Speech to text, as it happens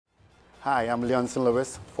Hi, I'm Leonson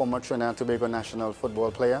Lewis, former Trinidad and Tobago national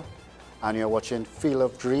football player, and you're watching Field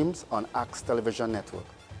of Dreams on Axe Television Network.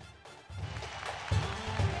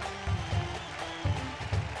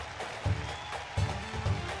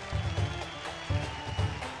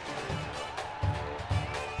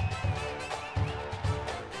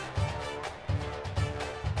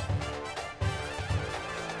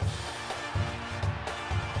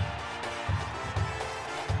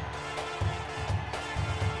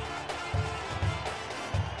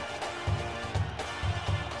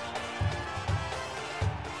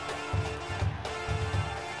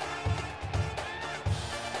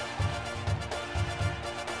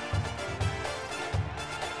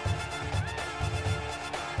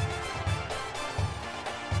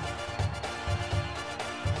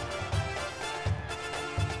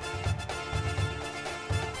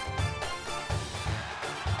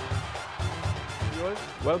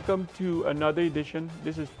 Welcome to another edition.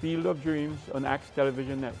 This is Field of Dreams on Axe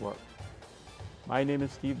Television Network. My name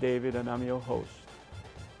is Steve David and I'm your host.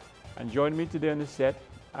 And joining me today on the set,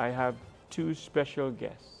 I have two special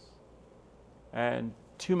guests. And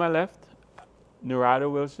to my left, Narada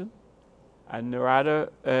Wilson. And Narada,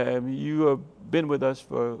 you have been with us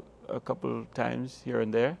for a couple times here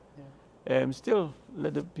and there. Yeah. Still,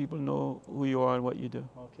 let the people know who you are and what you do.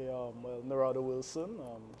 Okay, well, Narada Wilson,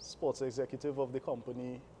 sports executive of the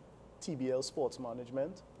company TBL Sports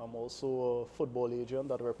Management. I'm also a football agent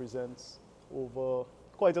that represents over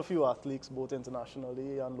quite a few athletes, both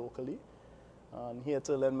internationally and locally. And here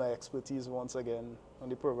to lend my expertise once again on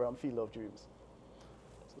the program Field of Dreams.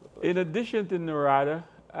 In addition to Narada,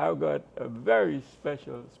 I've got a very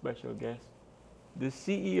special guest, the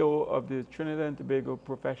CEO of the Trinidad and Tobago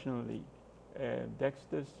Professional League,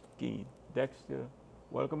 Dexter Skeen. Dexter,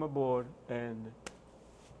 welcome aboard and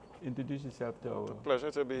introduce yourself to our viewers.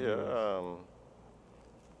 Pleasure to be here.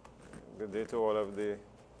 Good day to all of the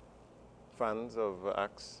fans of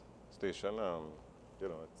Axe Station. You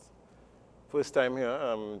know, it's first time here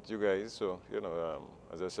with you guys, so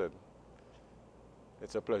as I said,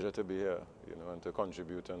 it's a pleasure to be here, and to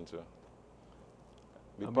contribute and to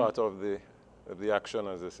be part of the action,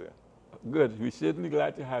 as they say. Good. We're certainly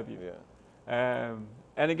glad to have you. Yeah.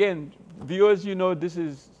 And again, viewers, this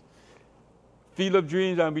is Field of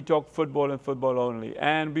Dreams, and we talk football and football only.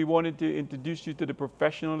 And we wanted to introduce you to the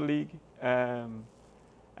professional league and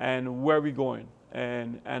where we're going.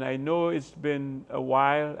 And I know it's been a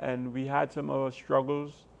while, and we had some of our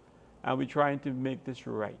struggles, and we're trying to make this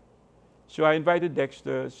right. So I invited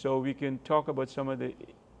Dexter so we can talk about some of the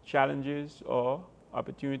challenges or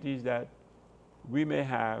opportunities that we may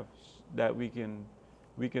have that we can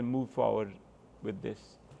move forward with this.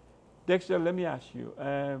 Dexter, let me ask you.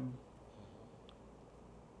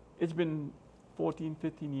 It's been 14,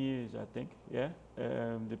 15 years, I think, yeah,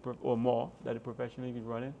 or more that the professional league is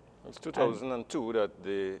running. It's 2002 that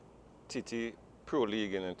the TT Pro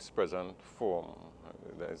League in its present form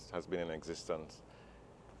has been in existence.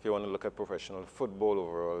 If you want to look at professional football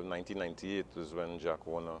overall, 1998 was when Jack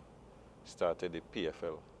Warner started the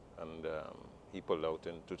PFL, and he pulled out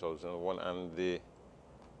in 2001, and the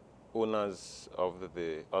owners of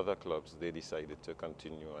the other clubs, they decided to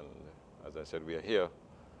continue, and as I said, we are here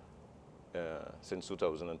since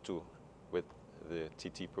 2002 with the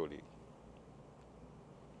TT Pro League.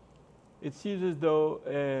 It seems as though,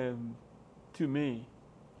 to me,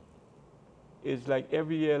 it's like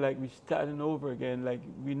every year, like we're starting over again. Like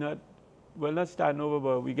we're not starting over,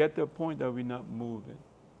 but we get to a point that we're not moving.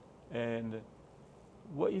 And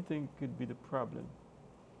what do you think could be the problem?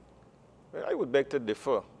 Well, I would beg to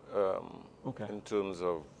differ okay. in terms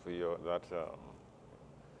of that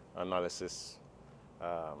analysis.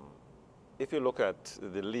 If you look at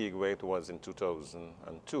the league where it was in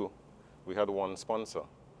 2002, we had one sponsor.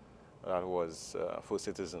 That was First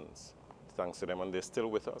Citizens. Thanks to them, and they're still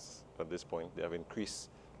with us at this point. They have increased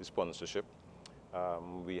the sponsorship.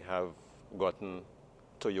 We have gotten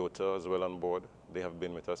Toyota as well on board. They have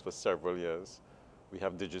been with us for several years. We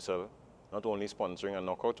have Digital, not only sponsoring a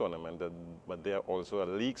knockout tournament, but they are also a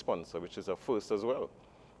league sponsor, which is a first as well.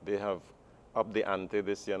 They have upped the ante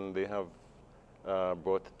this year, and they have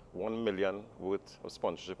brought $1 million worth of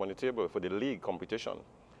sponsorship on the table for the league competition.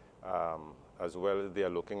 As well, they are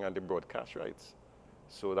looking at the broadcast rights.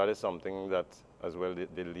 So that is something that, as well,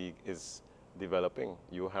 the league is developing.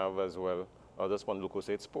 You have, as well, other sponsors,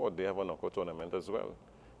 Lucosade Sport, they have a knockout tournament as well.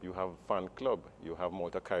 You have Fan Club, you have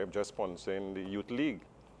Malta Carib just sponsoring the youth league,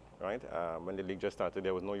 right? When the league just started,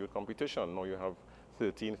 there was no youth competition. Now you have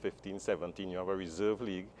 13, 15, 17, you have a reserve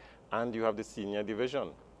league, and you have the senior division.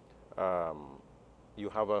 You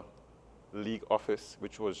have a league office,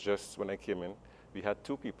 which was just when I came in, we had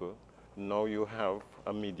 2 people. Now you have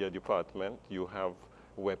a media department, you have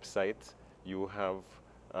websites, you have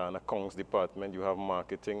an accounts department, you have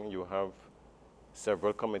marketing, you have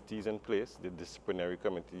several committees in place, the disciplinary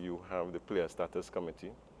committee, you have the player status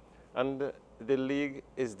committee. And the league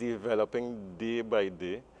is developing day by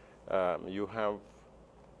day. You have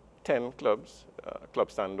 10 clubs, Club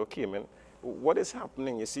Stando came in. What is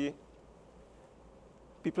happening, you see,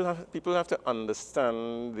 people have to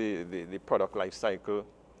understand the product life cycle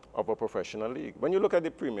of a professional league. When you look at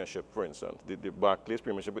the Premiership, for instance, the Barclays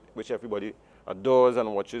Premiership, which everybody adores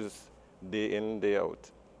and watches day in, day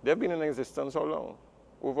out, they've been in existence how long?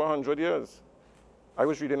 Over 100 years. I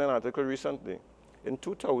was reading an article recently. In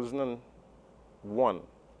 2001,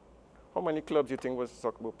 how many clubs do you think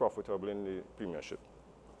were profitable in the Premiership?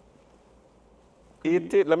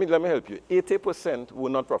 80, let me help you. 80% were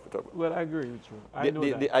not profitable. Well, I agree with you. I know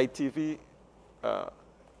that. The ITV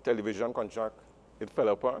television contract, it fell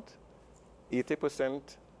apart.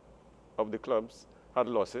 80% of the clubs had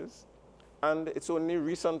losses. And it's only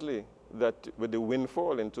recently that with the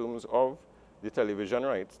windfall in terms of the television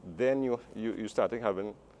rights, then you started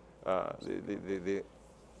having the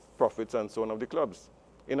profits and so on of the clubs.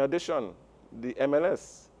 In addition, the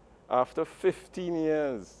MLS, after 15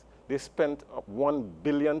 years, they spent 1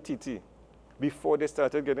 billion TT before they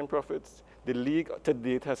started getting profits. The league to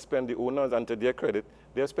date has spent, the owners, and to their credit,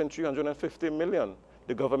 they have spent 350 million.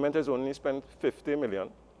 The government has only spent 50 million,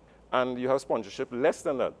 and you have sponsorship less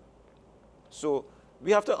than that. So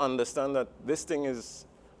we have to understand that this thing is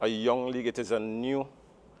a young league. It is a new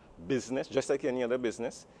business, just like any other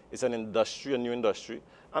business. It's an industry, a new industry,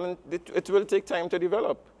 and it will take time to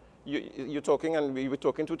develop. You're talking, and we were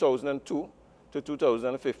talking 2002 to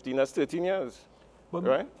 2015, that's 13 years, but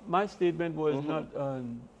right? My statement was not,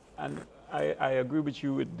 and I agree with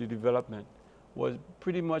you with the development, was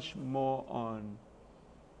pretty much more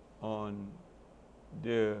on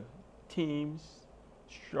the teams'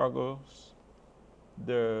 struggles,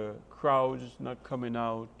 the crowds not coming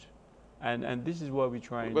out, and this is what we're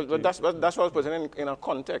trying to... But that's what I was putting in a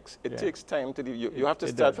context. It takes time to... You have to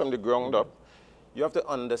start from the ground up. You have to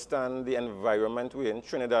understand the environment we're in.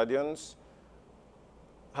 Trinidadians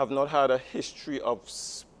have not had a history of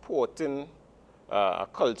supporting, a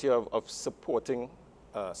culture of supporting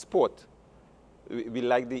sport. We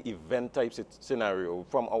like the event type scenario.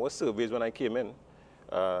 From our surveys when I came in,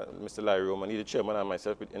 Mr. Larry Romani, the chairman, and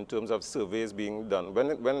myself, in terms of surveys being done,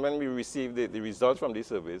 when we received the results from these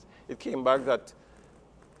surveys, it came back that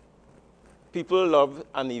people love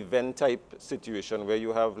an event type situation where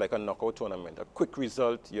you have like a knockout tournament, a quick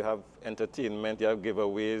result, you have entertainment, you have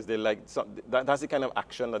giveaways. They like that's the kind of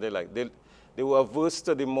action that they like. They were averse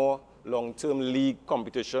to the more long-term league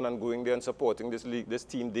competition and going there and supporting this league, this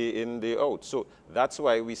team day in, day out. So that's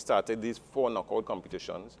why we started these 4 knockout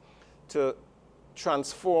competitions to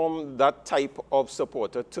transform that type of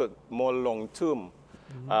supporter to more long-term.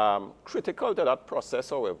 Critical to that process,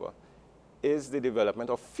 however, is the development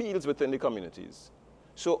of fields within the communities.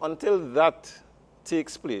 So until that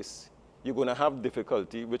takes place, you're going to have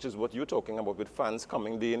difficulty, which is what you're talking about with fans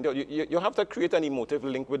coming day in, day out. You have to create an emotive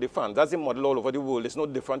link with the fans. That's the model all over the world. It's no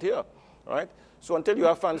different here, right? So until you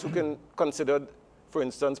have fans who can consider, for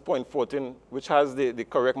instance, Point 14, which has the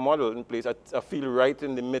correct model in place, a field right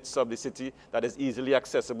in the midst of the city that is easily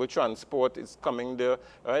accessible, transport is coming there,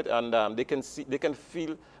 right? And they can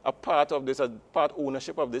feel a part of this, a part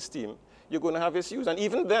ownership of this team. You're going to have issues. And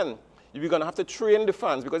even then, you're going to have to train the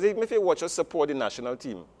fans, because even if you watch us support the national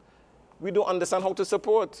team, we don't understand how to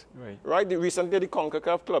support, right? Recently, the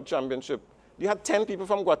CONCACAF Club Championship, they had 10 people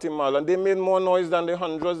from Guatemala, and they made more noise than the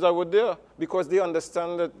hundreds that were there, because they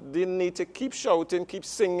understand that they need to keep shouting, keep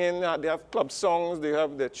singing. They have club songs, they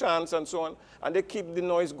have their chants and so on, and they keep the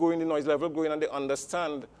noise going, the noise level going, and they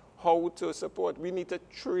understand how to support. We need to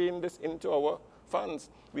train this into our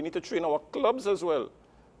fans. We need to train our clubs as well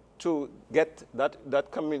to get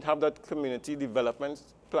have that community development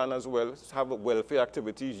plan as well, have welfare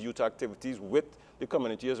activities, youth activities with the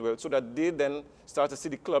community as well, so that they then start to see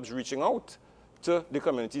the clubs reaching out to the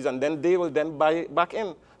communities, and then they will then buy back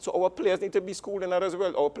in. So our players need to be schooled in that as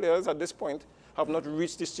well. Our players at this point have not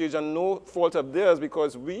reached this stage, and no fault of theirs,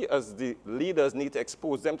 because we as the leaders need to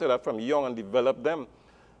expose them to that from young and develop them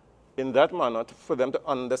in that manner for them to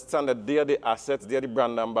understand that they are the assets, they are the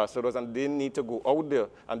brand ambassadors, and they need to go out there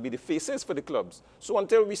and be the faces for the clubs. So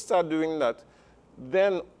until we start doing that,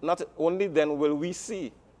 then not only then will we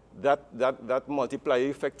see that multiplier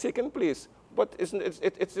effect taking place, but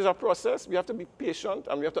it is a process. We have to be patient,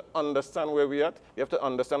 and we have to understand where we're at. We have to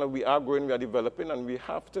understand that we are growing, we are developing, and we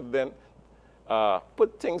have to then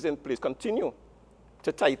put things in place, continue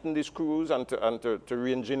to tighten the screws and to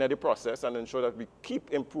re-engineer the process and ensure that we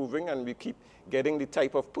keep improving and we keep getting the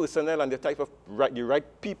type of personnel and the type of the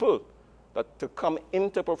right people that to come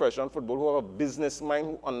into professional football who have a business mind,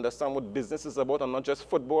 who understand what business is about and not just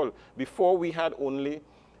football. Before we had only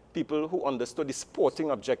people who understood the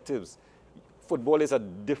sporting objectives. Football is a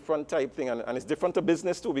different type thing and it's different to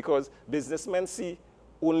business too because businessmen see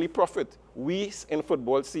only profit. We in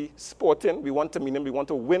football see sporting. We want to mean we want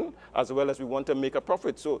to win as well as we want to make a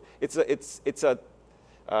profit. So it's a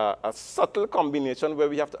subtle combination where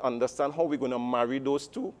we have to understand how we're going to marry those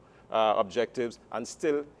two objectives and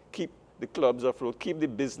still keep the clubs afloat, keep the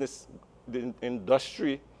business, the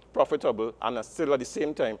industry profitable, and still at the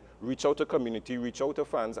same time reach out to community, reach out to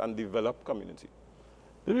fans, and develop community.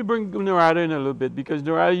 Let me bring Narada in a little bit because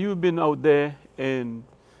Narada, you've been out there in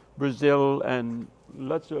Brazil and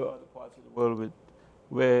lots of other parts of the world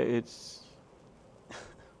where it's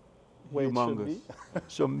Where it should humongous. be.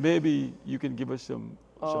 So maybe you can give us some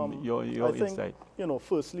your I think, insight.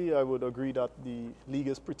 Firstly, I would agree that the league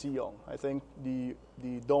is pretty young. I think the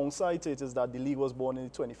downside to it is that the league was born in the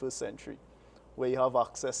 21st century, where you have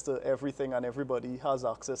access to everything and everybody has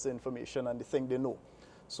access to information and they think they know.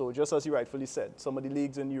 So just as you rightfully said, some of the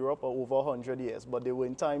leagues in Europe are over 100 years, but they were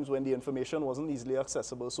in times when the information wasn't easily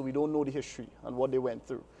accessible, so we don't know the history and what they went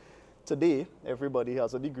through. Today, everybody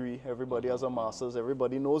has a degree, everybody has a master's,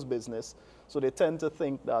 everybody knows business, so they tend to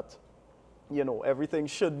think that everything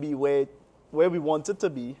should be where we want it to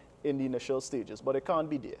be in the initial stages, but it can't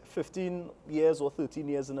be there. 15 years or 13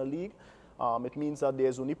 years in a league, it means that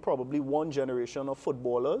there's only probably one generation of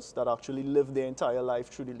footballers that actually live their entire life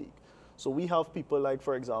through the league. So we have people like,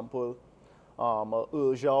 for example,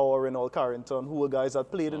 Urja or Renal Carrington, who were guys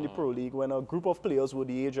that played in the Pro League when a group of players were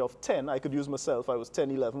the age of 10. I could use myself. I was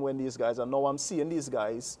 10, 11 when these guys, and now I'm seeing these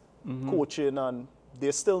guys coaching, and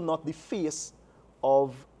they're still not the face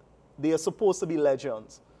of, they are supposed to be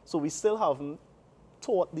legends. So we still haven't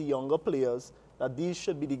taught the younger players that these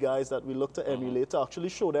should be the guys that we look to emulate, to actually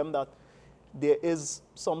show them that there is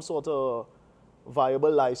some sort of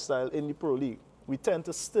viable lifestyle in the Pro League. We tend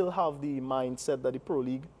to still have the mindset that the Pro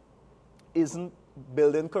League isn't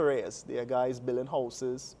building careers. They are guys building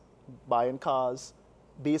houses, buying cars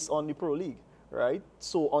based on the Pro League, right?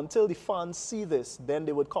 So until the fans see this, then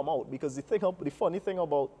they would come out. Because the funny thing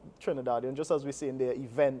about Trinidadian, just as we say in their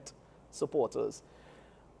event supporters,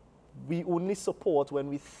 we only support when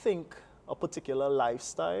we think a particular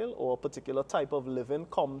lifestyle or a particular type of living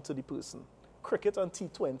come to the person. Cricket and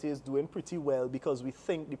T20 is doing pretty well because we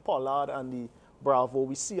think the Pollard and the Bravo,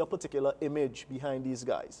 we see a particular image behind these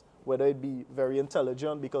guys, whether it be very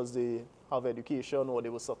intelligent because they have education or they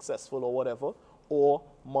were successful or whatever, or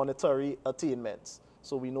monetary attainments.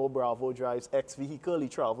 So we know Bravo drives X vehicle, he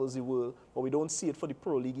travels the world, but we don't see it for the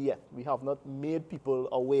Pro League yet. We have not made people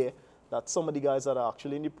aware that some of the guys that are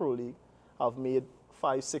actually in the Pro League have made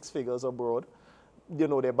 5, 6 figures abroad.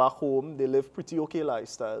 They're back home, they live pretty okay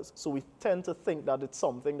lifestyles. So we tend to think that it's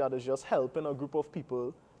something that is just helping a group of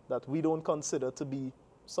people that we don't consider to be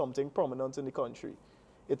something prominent in the country.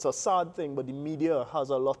 It's a sad thing, but the media has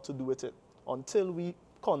a lot to do with it. Until we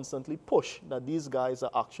constantly push that these guys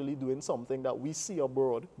are actually doing something that we see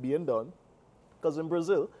abroad being done. Because in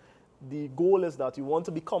Brazil, the goal is that you want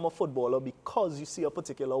to become a footballer because you see a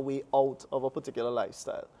particular way out of a particular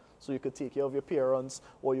lifestyle. So you could take care of your parents,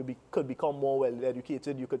 or you could become more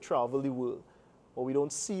well-educated, you could travel the world. But we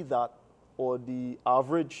don't see that, or the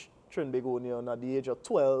average Trinbagonian at the age of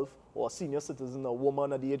 12, or a senior citizen, a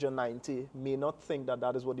woman at the age of 90, may not think that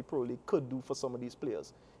that is what the Pro League could do for some of these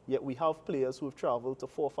players. Yet we have players who have traveled to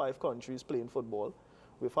 4 or 5 countries playing football.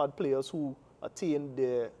 We've had players who attained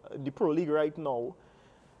the Pro League right now.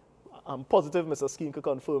 I'm positive Mr. Skeen could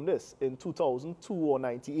confirm this. In 2002 or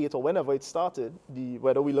 98 or whenever it started,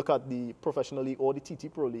 whether we look at the Professional League or the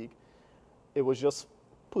TT Pro League, it was just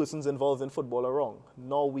persons involved in football around.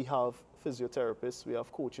 Now we have physiotherapists, we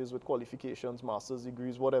have coaches with qualifications, master's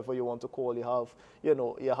degrees, whatever you want to call. You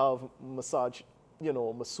have massage,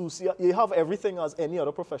 masseuse. You have everything as any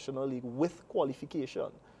other professional league with qualification.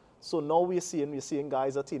 So now we're seeing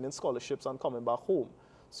guys attaining scholarships and coming back home.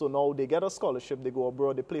 So now they get a scholarship, they go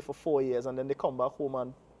abroad, they play for 4 years, and then they come back home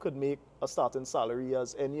and could make a starting salary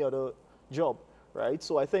as any other job, right?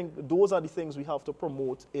 So I think those are the things we have to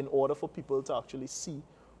promote in order for people to actually see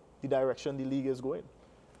the direction the league is going.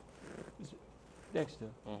 Dexter,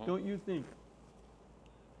 don't you think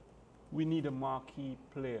we need a marquee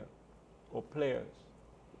player or players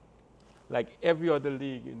like every other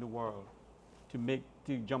league in the world to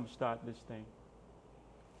jumpstart this thing,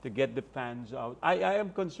 to get the fans out? I am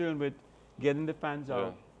concerned with getting the fans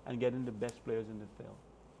out and getting the best players in the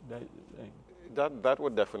field. That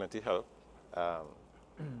would definitely help.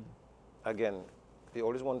 Again, we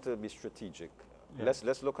always want to be strategic. Yeah.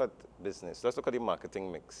 Let's look at business. Let's look at the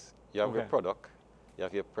marketing mix. You have your product, you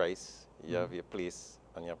have your price, you have your place,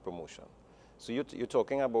 and your promotion. So you're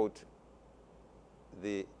talking about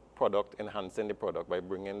the product, enhancing the product by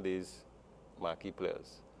bringing these marquee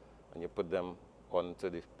players, and you put them onto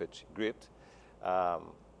the pitch. Great. But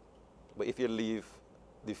if you leave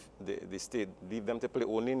leave them to play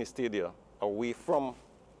only in the stadium, away from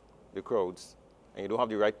the crowds, and you don't have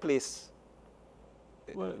the right place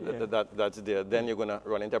that's there, then you're going to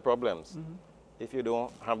run into problems. If you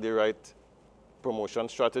don't have the right promotion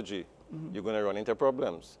strategy, you're going to run into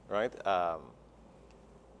problems, right?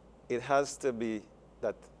 It has to be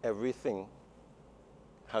that everything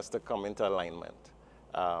has to come into alignment.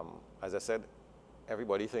 As I said,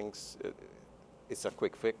 everybody thinks it's a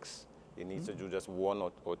quick fix. You need to do just one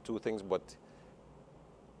or two things, but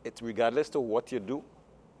it's regardless to what you do,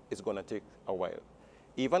 it's going to take a while.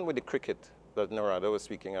 Even with the cricket that Narada was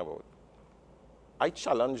speaking about, I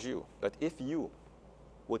challenge you that if you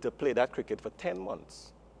were to play that cricket for 10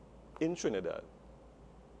 months in Trinidad,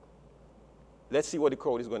 let's see what the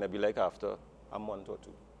crowd is going to be like after a month or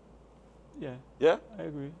two. Yeah. Yeah? I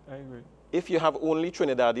agree. If you have only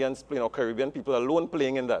Trinidadians playing or Caribbean people alone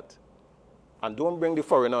playing in that, and don't bring the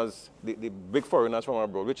foreigners, the big foreigners from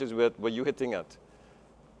abroad, which is where you're hitting at.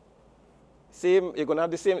 You're going to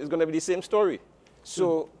have the same, it's going to be the same story.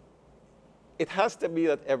 So it has to be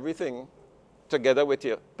that everything, together with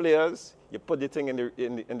your players, you put the thing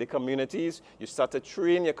in the communities, you start to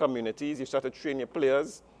train your communities, you start to train your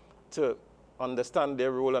players to understand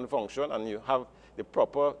their role and function, and you have the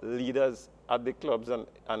proper leaders at the clubs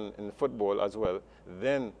and in football as well.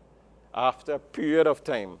 Then, after a period of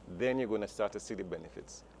time, then you're going to start to see the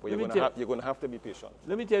benefits. But you're going to have to be patient.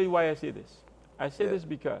 Let me tell you why I say this. I say this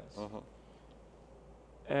because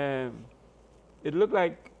it looked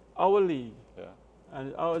like our league,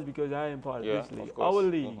 and ours because I am part of this league, our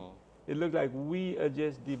league, it looked like we are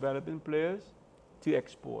just developing players to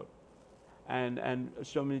export. And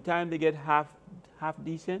so many times they get half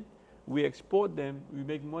decent, we export them, we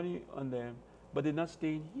make money on them, but they're not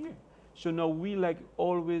staying here. So now we like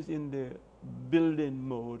always in the building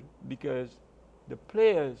mode because the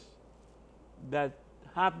players that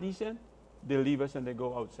half decent, they leave us and they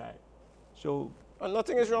go outside. So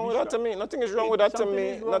nothing is wrong with that to me. Nothing is wrong with that to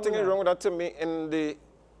me. Nothing is wrong with that to me in the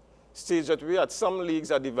stage that we're at. Some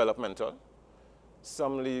leagues are developmental.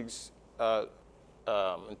 Some leagues,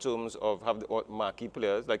 in terms of have the marquee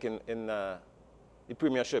players, like in the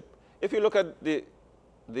Premiership. If you look at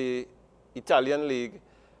the Italian league,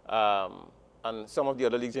 and some of the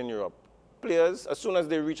other leagues in Europe, players, as soon as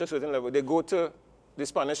they reach a certain level, they go to the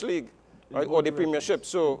Spanish league, right, or the Premiership.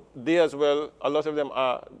 So they as well, a lot of them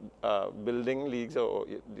are building leagues or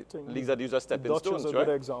leagues that use as stepping stones, right? Good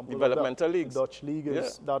example developmental leagues. The Dutch league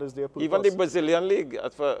is that is their purpose. Even the Brazilian league,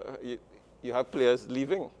 you have players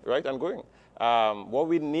leaving, right, and going. What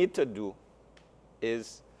we need to do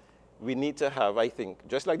is we need to have, I think,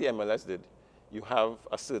 just like the MLS did,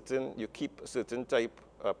 you keep a certain type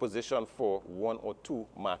position for one or two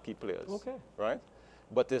marquee players, right?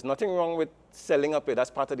 But there's nothing wrong with selling up it.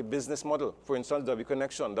 That's part of the business model. For instance, W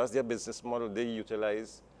Connection, that's their business model. They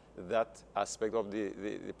utilize that aspect of the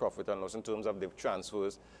profit and loss in terms of the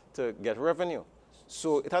transfers to get revenue.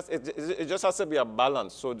 So it just has to be a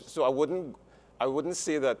balance. So I wouldn't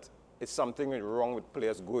say that it's something wrong with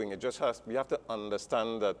players going. It just we have to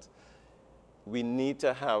understand that we need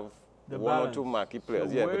to have one or two marquee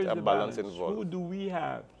players, with a balance involved. Who do we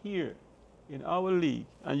have here in our league,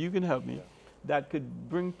 and you can help me, that could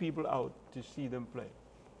bring people out to see them play?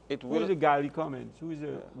 Who is the Gally Cummins? Who is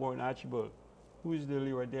the Warren Archibald? Who is the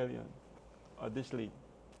Leroy Delion of this league?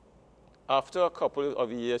 After a couple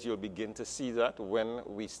of years, you'll begin to see that when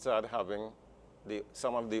we start having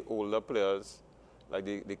some of the older players, like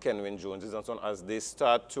the Kenwyn Joneses and so on, as they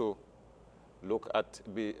start to look at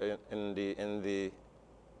in the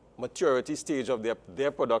maturity stage of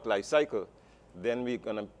their product life cycle, then we're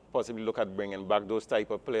going to possibly look at bringing back those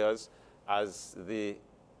type of players as the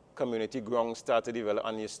community grounds start to develop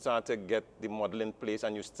and you start to get the model in place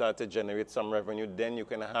and you start to generate some revenue. Then you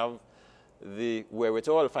can have the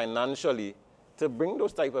wherewithal financially to bring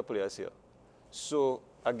those type of players here. So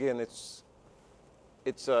again, it's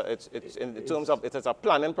in terms of it's a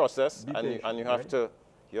planning process, and you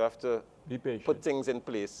have to put things in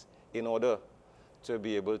place in order to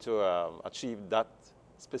be able to achieve that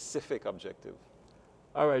specific objective.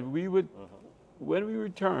 All right, when we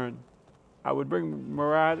return, I would bring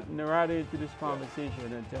Narada into this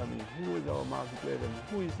conversation and tell me who is our market player and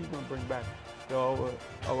who is he going to bring back to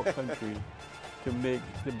our country to build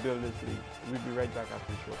this league. We'll be right back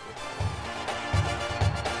after the short break.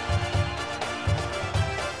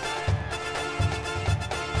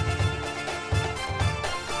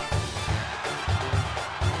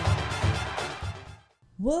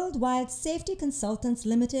 Worldwide Safety Consultants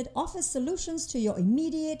Limited offers solutions to your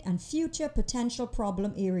immediate and future potential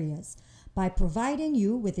problem areas by providing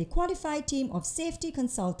you with a qualified team of safety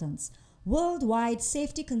consultants. Worldwide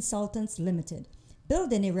Safety Consultants Limited,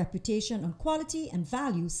 building a reputation on quality and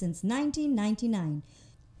value since 1999.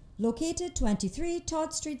 Located 23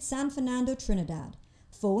 Todd Street, San Fernando, Trinidad.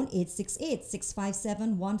 Phone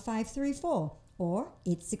 868-657-1534 or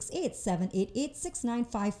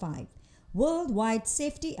 868-788-6955.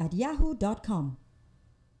 worldwidesafety@yahoo.com.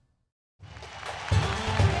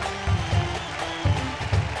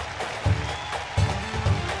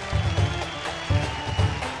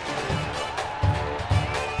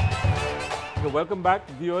 So welcome back,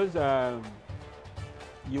 viewers.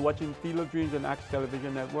 You're watching Field of Dreams on Axe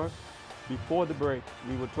Television Network. Before the break,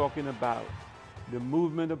 we were talking about the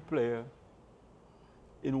movement of players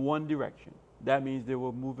in one direction. That means they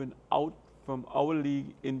were moving out from our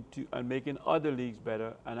league into and making other leagues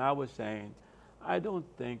better. And I was saying, I don't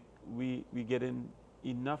think we getting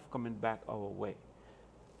enough coming back our way.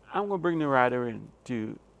 I'm going to bring Narada in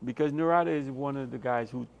too, because Narada is one of the guys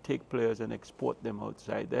who take players and export them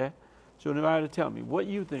outside there. So Narada, tell me, what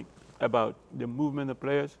you think about the movement of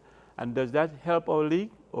players, and does that help our league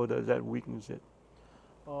or does that weaken it?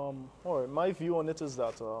 All right, my view on it is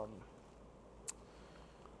that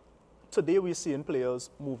today we're seeing players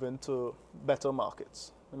move into better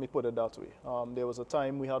markets. Let me put it that way. There was a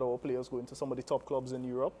time we had our players going to some of the top clubs in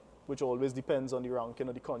Europe, which always depends on the ranking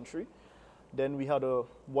of the country. Then we had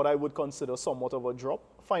what I would consider somewhat of a drop.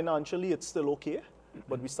 Financially, it's still okay,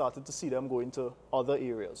 but we started to see them go into other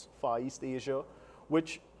areas, Far East Asia,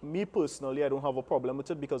 which me personally, I don't have a problem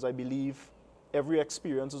with it because I believe every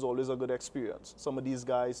experience is always a good experience. Some of these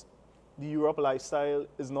guys, the Europe lifestyle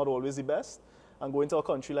is not always the best. And going to a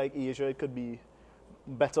country like Asia, it could be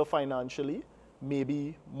better financially,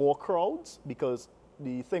 maybe more crowds, because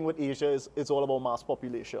the thing with Asia is it's all about mass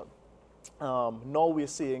population. Now we're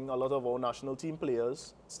seeing a lot of our national team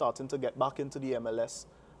players starting to get back into the MLS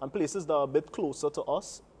and places that are a bit closer to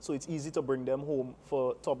us, so it's easy to bring them home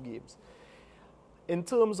for top games. In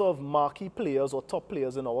terms of marquee players or top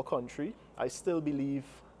players in our country, I still believe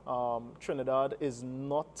Trinidad is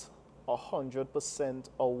not 100%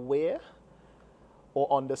 aware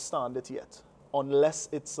or understand it yet, unless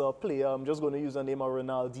it's a player. I'm just going to use the name of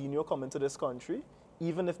Ronaldinho coming to this country.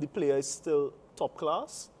 Even if the player is still top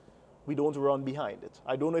class, we don't run behind it.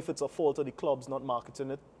 I don't know if it's a fault of the clubs not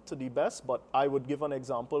marketing it to the best, but I would give an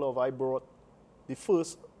example of I brought the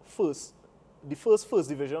first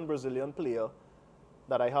division Brazilian player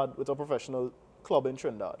that I had with a professional club in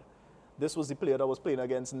Trinidad. This was the player that was playing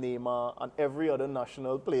against Neymar and every other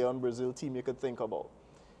national player on Brazil team you could think about.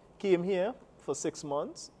 Came here for 6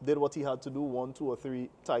 months, did what he had to do, 1, 2, or 3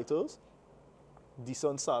 titles,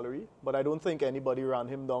 decent salary, but I don't think anybody ran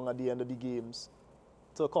him down at the end of the games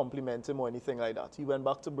to compliment him or anything like that. He went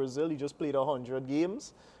back to Brazil, he just played 100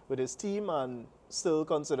 games with his team and still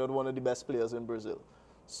considered one of the best players in Brazil.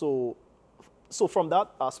 So from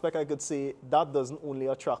that aspect, I could say that doesn't only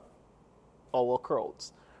attract our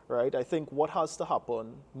crowds, right? I think what has to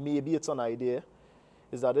happen, maybe it's an idea,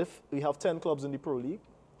 is that if we have 10 clubs in the Pro League,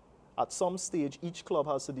 at some stage, each club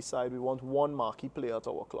has to decide we want one marquee player at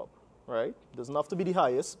our club, right? Doesn't have to be the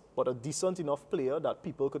highest, but a decent enough player that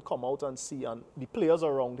people could come out and see and the players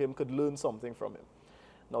around him could learn something from him.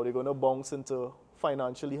 Now they're going to bounce into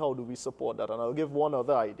financially, how do we support that? And I'll give one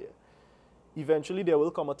other idea. Eventually, there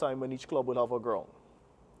will come a time when each club will have a ground.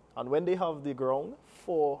 And when they have the ground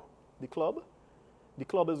for the club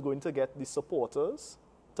is going to get the supporters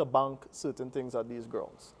to bank certain things at these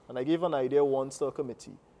grounds. And I gave an idea once to a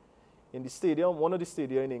committee. In the stadium, one of the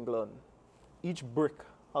stadia in England, each brick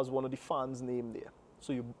has one of the fans' name there.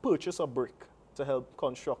 So you purchase a brick to help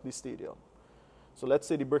construct the stadium. So let's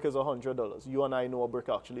say the brick is $100. You and I know a brick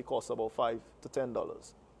actually costs about $5 to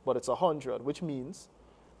 $10. But it's $100, which means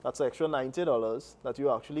that's an extra $90 that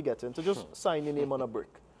you actually get in to just sign your name on a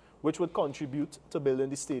brick, which would contribute to building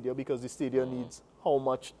the stadium because the stadium needs how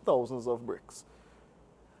much? Thousands of bricks.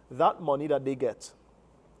 That money that they get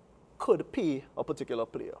could pay a particular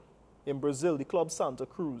player. In Brazil, the club Santa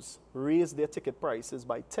Cruz raised their ticket prices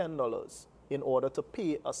by $10 in order to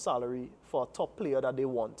pay a salary for a top player that they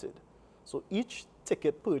wanted. So each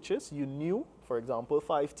ticket purchase, you knew, for example,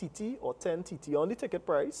 5 TT or 10 TT on the ticket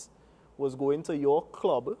price was going to your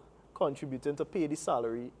club, contributing to pay the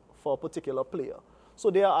salary for a particular player. So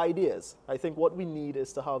there are ideas. I think what we need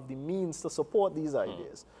is to have the means to support these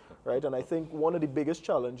ideas, right? And I think one of the biggest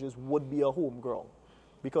challenges would be a home ground,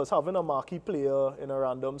 because having a marquee player in a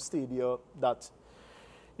random stadium that,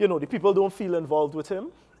 you know, the people don't feel involved with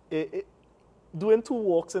him, doing 2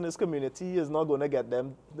 walks in his community is not going to get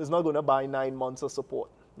them, it's not going to buy 9 months of support.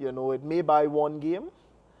 You know, it may buy 1 game,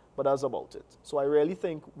 but that's about it. So I really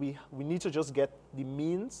think we need to just get the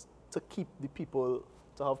means to keep the people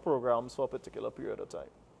to have programs for a particular period of time.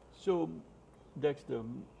 So, Dexter,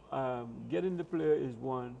 getting the player is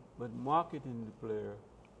one, but marketing the player,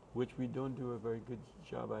 which we don't do a very good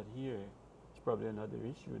job at here, is probably another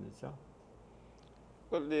issue in itself.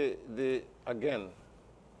 Well, again,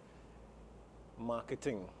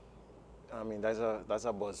 marketing. I mean, that's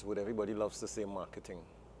a buzzword. Everybody loves to say marketing.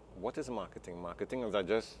 What is marketing? Marketing, as I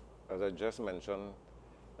just mentioned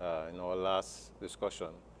in our last discussion,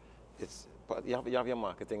 you have your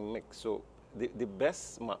marketing mix. So the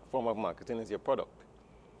best form of marketing is your product.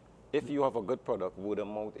 If you have a good product, word of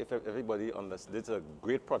mouth, if everybody understands it's a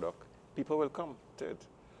great product, people will come to it.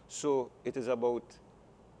 So it is about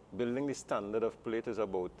building the standard of play. It is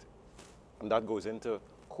about, and that goes into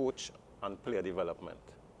coach and player development,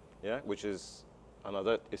 yeah, which is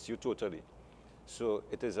another issue totally. So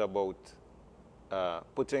it is about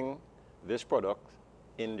putting this product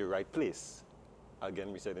in the right place.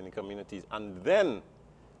 Again, we said in the communities. And then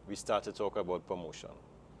we start to talk about promotion.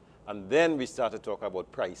 And then we start to talk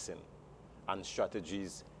about pricing and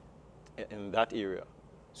strategies in that area.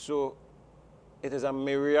 So it is a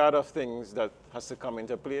myriad of things that has to come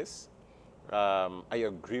into place. I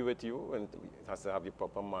agree with you, and it has to have the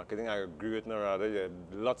proper marketing. I agree with Narada. You have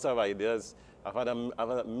lots of ideas. I've had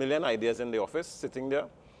a million ideas in the office sitting there,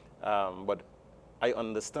 but I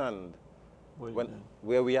understand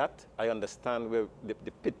where we at. I understand where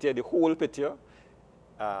the picture, the whole picture.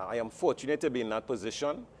 I am fortunate to be in that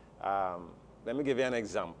position. Let me give you an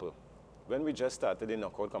example. When we just started the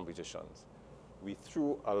knockout competitions, we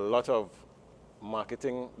threw a lot of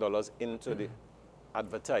marketing dollars into the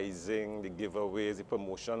advertising, the giveaways, the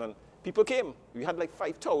promotion, and people came. We had like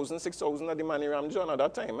 5,000, 6,000 at the Maniram John at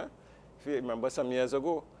that time, if you remember some years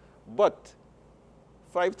ago. But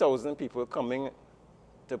 5,000 people coming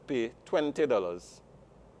to pay $20.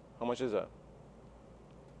 How much is that?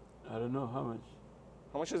 I don't know how much.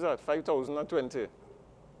 How much is that? 5,000 and 20?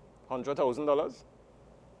 $100,000?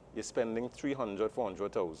 You're spending 300,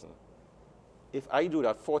 400,000. If I do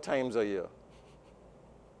that 4 times a year,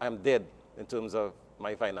 I'm dead in terms of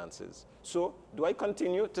my finances. So do I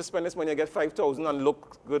continue to spend this money, I get 5,000 and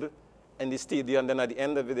look good in the stadium, and then at the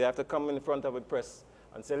end of the day I have to come in front of the press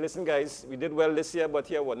and say, listen guys, we did well this year, but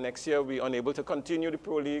here what, next year we're unable to continue the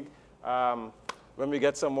Pro League. When we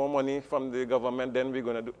get some more money from the government, then we're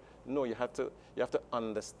going to do. No, you have to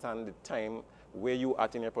understand the time where you are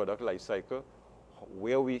at in your product life cycle,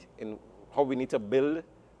 how we need to build,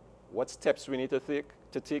 what steps we need to take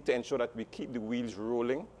to ensure that we keep the wheels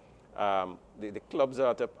rolling. The clubs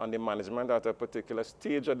are and the management are at a particular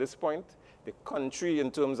stage at this point. The country, in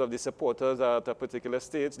terms of the supporters, are at a particular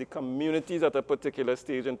stage. The communities at a particular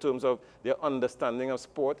stage in terms of their understanding of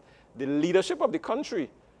sport. The leadership of the country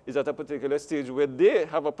is at a particular stage where they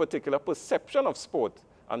have a particular perception of sport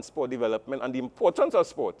and sport development and the importance of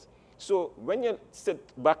sport. So when you sit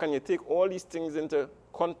back and you take all these things into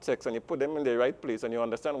context and you put them in the right place and you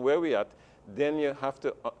understand where we're at, then you have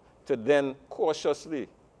to then cautiously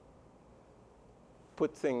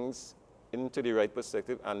put things into the right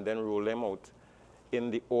perspective and then roll them out in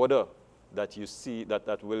the order that you see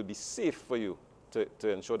that will be safe for you to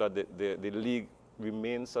ensure that the league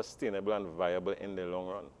remains sustainable and viable in the long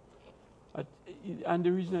run. And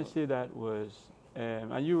the reason I say that was,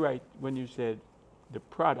 and you're right when you said the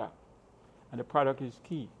product, and the product is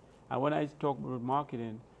key. And when I talk about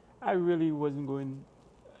marketing, I really wasn't going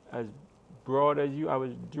as broad as you. I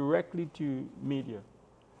was directly to media.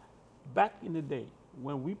 Back in the day,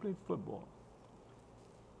 when we played football,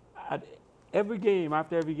 at every game,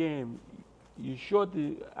 after every game, you sure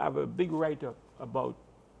to have a big write-up about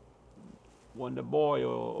Wonder Boy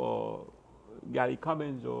or Gary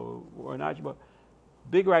Cummins or an Archibald.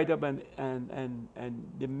 Big write-up and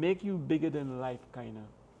they make you bigger than life, kind of.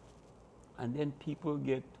 And then people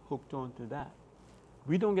get hooked onto that.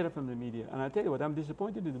 We don't get it from the media. And I tell you what, I'm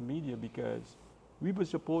disappointed in the media because we were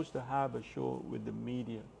supposed to have a show with the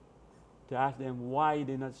media to ask them why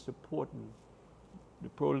they're not supporting the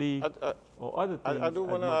Pro League or other things.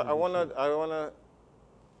 I wanna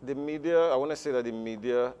the media, I want to say that the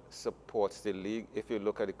media supports the league. If you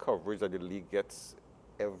look at the coverage that the league gets,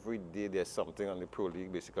 every day there's something on the Pro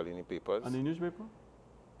League, basically in the papers. On the newspaper?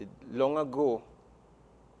 Long ago,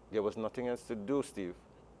 there was nothing else to do, Steve.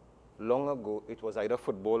 Long ago, it was either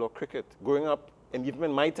football or cricket. Growing up, and even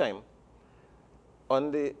in my time,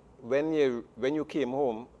 when you came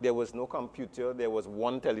home, there was no computer, there was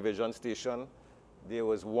one television station, there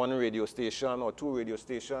was one radio station or two radio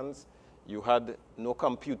stations. You had no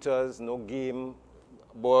computers, no Game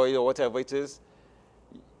Boy or whatever it is.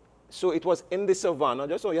 So it was in the savannah,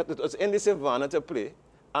 just so it was in the savannah to play,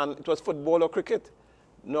 and it was football or cricket.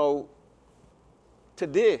 Now,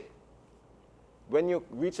 today, when you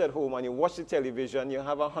reach at home and you watch the television, you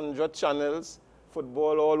have 100 channels,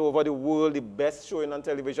 football all over the world, the best showing on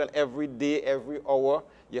television every day, every hour.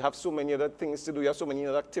 You have so many other things to do. You have so many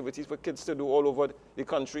other activities for kids to do all over the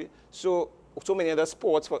country. So many other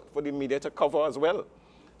sports for the media to cover as well.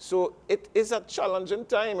 So it is a challenging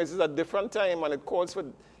time. It is a different time, and it calls for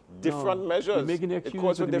different measures. You're making it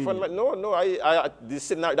calls for different. media. No.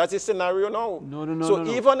 That's the scenario now. No.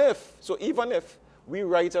 Even if we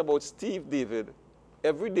write about Steve David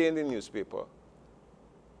every day in the newspaper,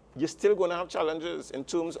 you're still going to have challenges in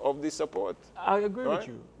terms of the support. I agree with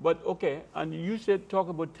you. But okay, and you said talk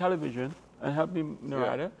about television and help me,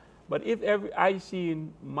 narrator. Yeah. But if I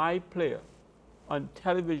seen my player on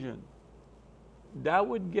television, that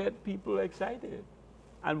would get people excited.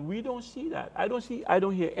 And we don't see that. I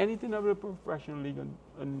don't hear anything of the professional league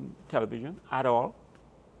on television at all.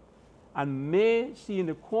 And may see in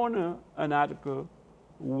the corner an article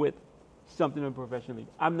with something on professional league.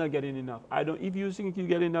 I'm not getting enough. If you think you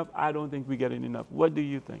get enough, I don't think we're getting enough. What do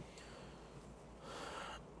you think?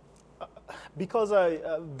 Because I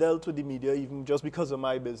dealt with the media, even just because of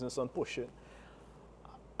my business on pushing,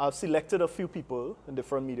 I've selected a few people in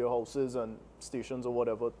different media houses and stations or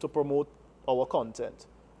whatever to promote our content.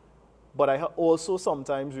 But I also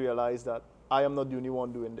sometimes realize that I am not the only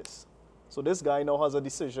one doing this. So this guy now has a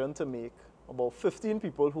decision to make. About 15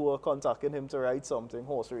 people who are contacting him to write something,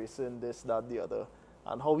 horse racing, this, that, the other,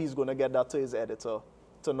 and how he's going to get that to his editor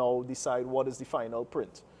to now decide what is the final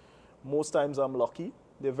print. Most times I'm lucky.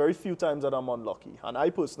 There are very few times that I'm unlucky. And I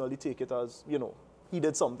personally take it as, he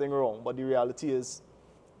did something wrong. But the reality is,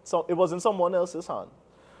 it was in someone else's hand.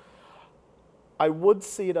 I would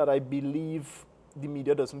say that I believe the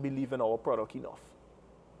media doesn't believe in our product enough.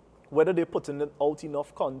 Whether they're putting out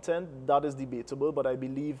enough content, that is debatable, but I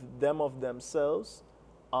believe them of themselves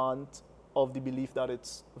aren't of the belief that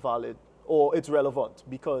it's valid or it's relevant,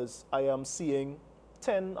 because I am seeing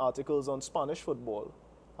 10 articles on Spanish football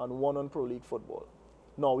and 1 on Pro League football.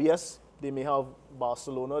 Now, yes, they may have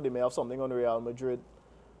Barcelona, they may have something on Real Madrid,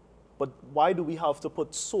 but why do we have to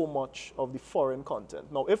put so much of the foreign content?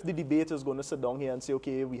 Now, if the debate is going to sit down here and say,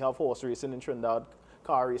 okay, we have horse racing in Trinidad,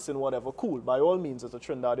 car racing, whatever, cool. By all means, it's a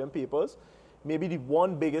Trinidadian papers. Maybe the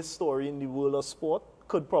one biggest story in the world of sport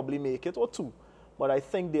could probably make it, or 2. But I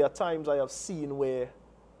think there are times I have seen where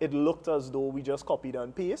it looked as though we just copied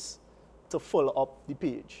and paste to fill up the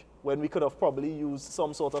page, when we could have probably used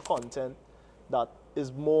some sort of content that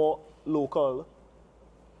is more local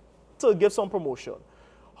to give some promotion.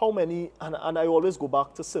 How many, and I always go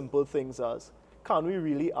back to simple things as, can we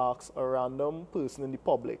really ask a random person in the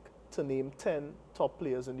public to name 10 top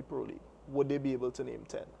players in the Pro League? Would they be able to name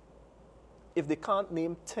 10? If they can't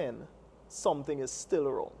name 10, something is still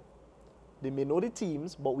wrong. They may know the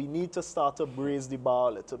teams, but we need to start to raise the bar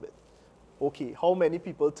a little bit. Okay, how many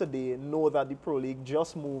people today know that the Pro League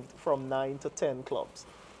just moved from 9 to 10 clubs?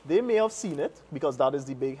 They may have seen it because that is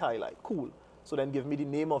the big highlight. Cool. So then give me the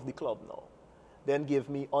name of the club now. Then give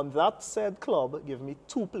me, on that said club, give me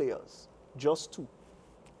 2 players. Just 2.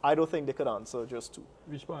 I don't think they could answer just 2.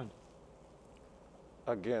 Respond.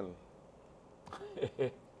 Again,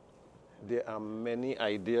 there are many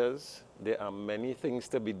ideas. There are many things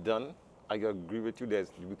to be done. I agree with you.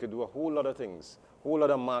 We could do a whole lot of things. Whole lot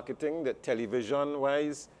of marketing, the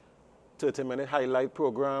television-wise, 30-minute highlight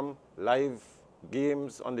program, live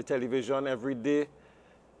games on the television every day.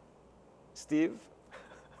 Steve,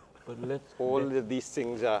 all of these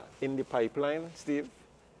things are in the pipeline, Steve.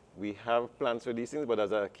 We have plans for these things, but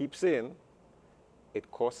as I keep saying, it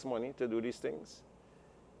costs money to do these things.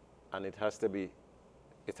 And it has to be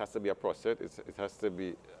a process. It has to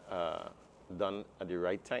be done at the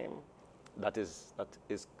right time. That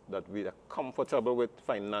we are comfortable with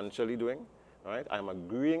financially doing. Right? I'm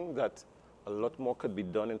agreeing that a lot more could be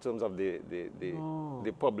done in terms of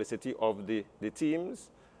the publicity of the teams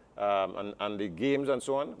and the games and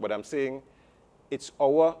so on. But I'm saying it's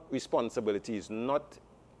our responsibility. It's not.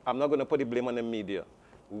 I'm not going to put the blame on the media.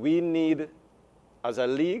 We need, as a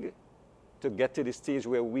league, to get to the stage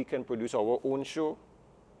where we can produce our own show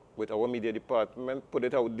with our media department, put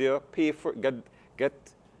it out there, pay for, get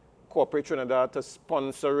corporate Trinidad to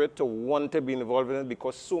sponsor it, to want to be involved in it,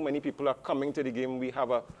 because so many people are coming to the game. We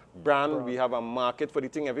have a brand, we have a market for the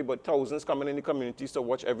thing. Everybody, thousands coming in the communities to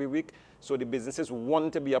watch every week. So the businesses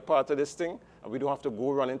want to be a part of this thing, and we don't have to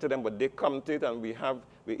go run into them, but they come to it, and we're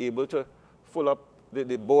able to fill up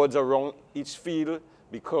the boards around each field,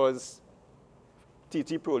 because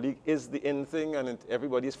TT Pro League is the in thing, and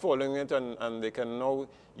everybody's following it, and they can now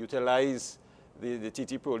utilize the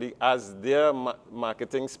TT Pro League as their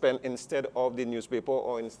marketing spend instead of the newspaper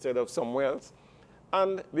or instead of somewhere else.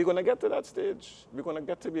 And we're going to get to that stage. We're going to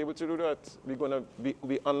get to be able to do that. We're going to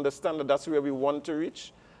we understand that that's where we want to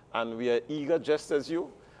reach, and we are eager just as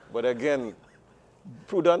you. But again,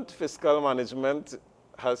 prudent fiscal management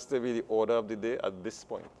has to be the order of the day at this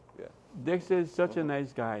point. Yeah. Dexter is such a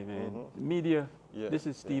nice guy, man. Media, Yeah. this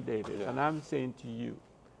is Steve Davis, Yeah. and I'm saying to you,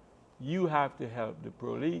 you have to help the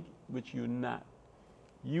Pro League, which you're not.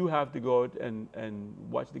 You have to go out and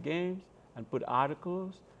watch the games and put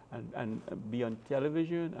articles and be on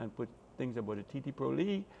television and put things about the TT Pro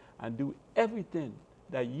League and do everything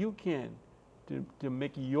that you can to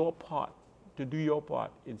make your part, to do your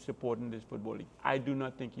part in supporting this football league. I do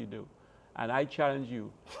not think you do. And I challenge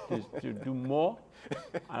you to do more,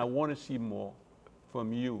 and I want to see more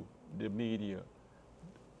from you, the media.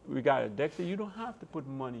 We got it. Dexter, you don't have to put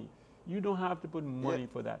money. You don't have to put money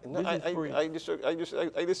for that. No, This is free. I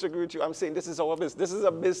disagree with you. I'm saying this is our business. This is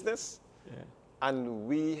a business, Yeah. and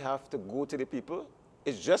we have to go to the people.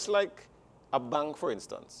 It's just like a bank, for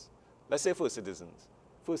instance. Let's say First Citizens.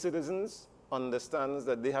 First Citizens understands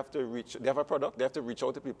that they have a product, they have to reach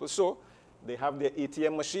out to people. So they have their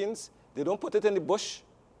ATM machines. They don't put it in the bush,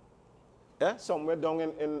 somewhere down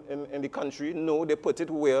in the country. No, they put it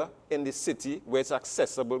where? In the city, where it's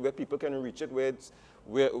accessible, where people can reach it, where it's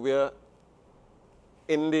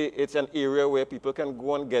an area where people can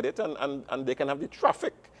go and get it, and they can have the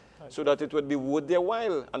traffic, so that it would be worth their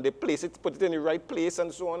while. And they put it in the right place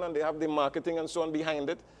and so on, and they have the marketing and so on behind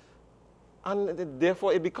it. And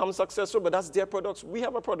therefore it becomes successful, but that's their products. We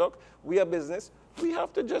have a product, we are business. We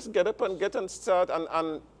have to just get up and start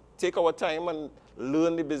and take our time and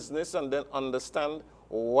learn the business, and then understand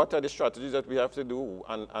what are the strategies that we have to do.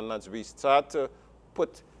 And as we start to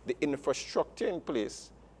put the infrastructure in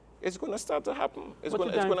place, it's going to start to happen. It's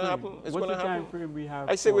going to happen. It's going to happen. Time frame we have?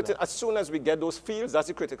 I say as soon as we get those fields, that's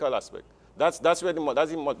the critical aspect. That's where where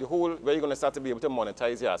you're going to start to be able to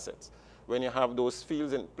monetize your assets. When you have those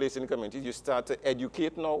fields in place in the community, you start to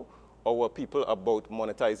educate now our people about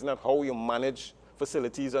monetizing and how you manage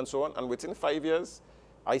facilities and so on. And within 5 years,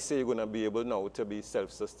 I say you're going to be able now to be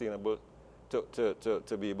self-sustainable,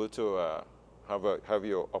 to be able to have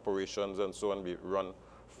your operations and so on be run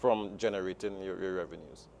from generating your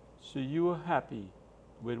revenues. So you are happy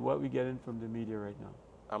with what we're getting from the media right now?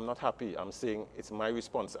 I'm not happy. I'm saying it's my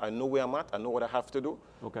response. I know where I'm at. I know what I have to do.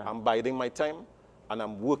 Okay. I'm biding my time, and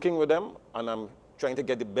I'm working with them, and I'm trying to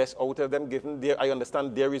get the best out of them, I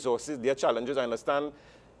understand their resources, their challenges. I understand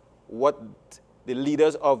what the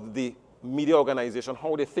leaders of the media organization,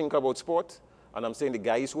 how they think about sport. And I'm saying the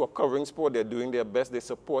guys who are covering sport, they're doing their best. They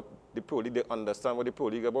support the Pro League. They understand what the Pro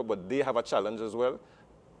League is about, but they have a challenge as well.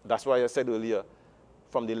 That's why I said earlier,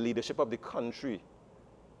 from the leadership of the country,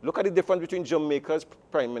 look at the difference between Jamaica's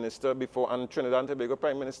prime minister before and Trinidad and Tobago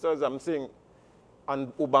prime ministers. I'm saying,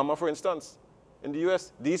 and Obama, for instance, in the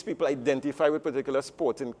US, these people identify with particular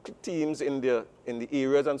sporting teams in the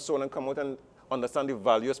areas and so on, and come out and understand the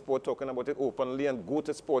value of sport, talking about it openly, and go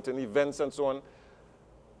to sporting events and so on.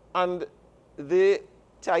 And they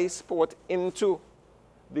tie sport into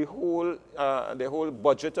the whole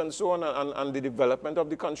budget and so on, and the development of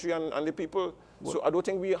the country and the people. So I don't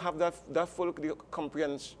think we have that full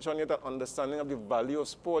comprehension yet, that understanding of the value of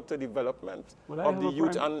sport, the development of the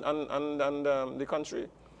youth and the country.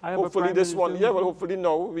 Hopefully this one, hopefully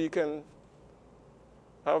now we can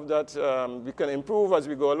have that, we can improve as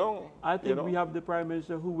we go along. I think we have the Prime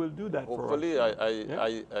Minister who will do that hopefully, for us.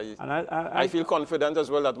 I feel confident as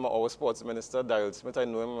well that our Sports Minister, Daryl Smith, I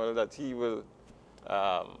know him well, that he will,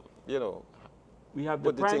 we have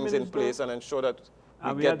put the things in place and ensure that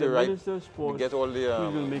we get we get all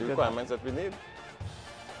the requirements that we need.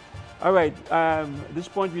 All right, at this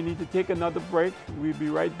point we need to take another break. We'll be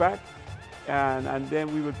right back, and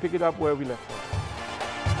then we will pick it up where we left off.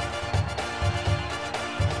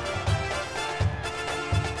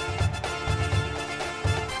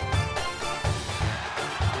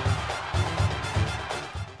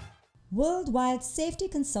 Worldwide Safety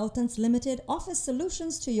Consultants Limited offers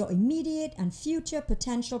solutions to your immediate and future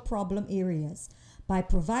potential problem areas by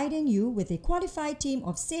providing you with a qualified team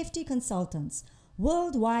of safety consultants.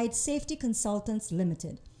 Worldwide Safety Consultants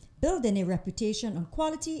Limited. building a reputation on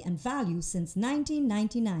quality and value since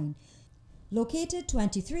 1999. Located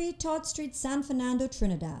 23 Todd Street, San Fernando,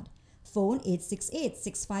 Trinidad. Phone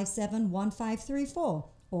 868-657-1534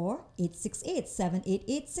 or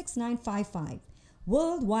 868-788-6955.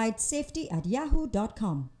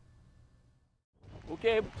 worldwidesafety@yahoo.com.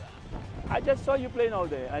 Okay, I just saw you playing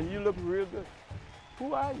out there and you look real good.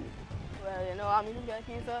 Who are you? Well, you know, I'm Mr.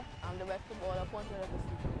 Keezer. I'm the best footballer point of the season.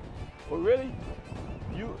 Oh, really?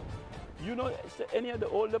 You know any of the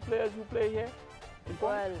older players who play here?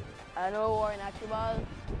 Well, I know Warren Archibald,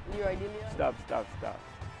 Leroy Delia. Stop.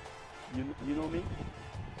 You know me?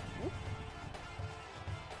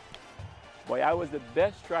 Boy, I was the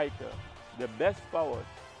best striker, the best forward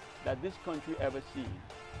that this country ever seen.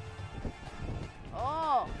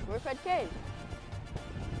 Oh, Griffith Kane.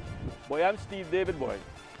 Boy, I'm Steve David, boy.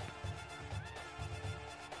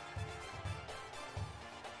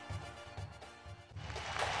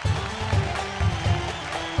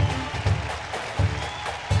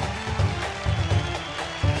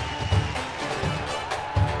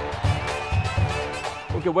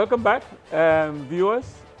 Okay, welcome back,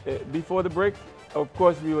 viewers. Before the break, of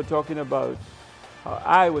course, we were talking about how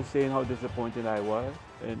I was saying how disappointed I was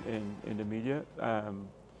in the media.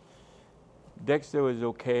 Dexter was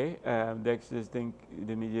okay. Dexter think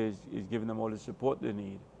the media is giving them all the support they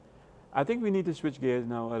need. I think we need to switch gears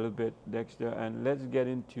now a little bit, Dexter, and let's get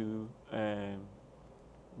into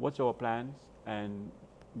what's our plans and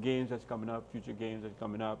games that's coming up, future games that's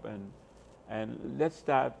coming up, and let's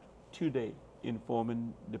start today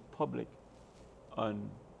informing the public on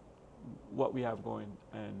what we have going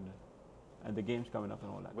and the games coming up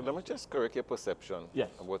and all that. Well, let me just correct your perception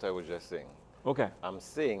of what I was just saying. Okay. I'm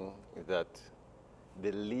saying that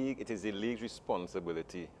the league, it is the league's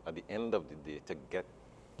responsibility at the end of the day to get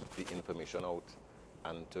the information out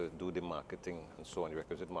and to do the marketing and so on, the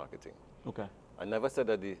requisite marketing. Okay. I never said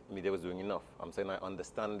that the media was doing enough. I'm saying I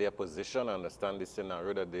understand their position, I understand the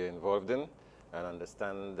scenario that they're involved in, and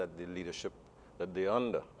understand that the leadership that they're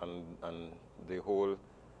under and the whole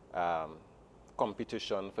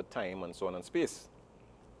competition for time and so on and space.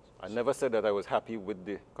 I never said that I was happy with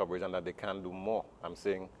the coverage and that they can do more. I'm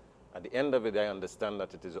saying at the end of it, I understand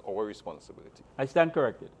that it is our responsibility. I stand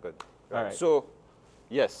corrected. Good. All right. So,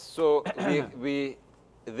 yes, so we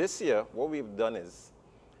this year, what we've done is,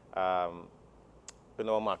 in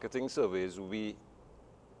our marketing surveys, we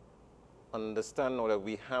understand now that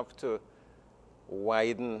we have to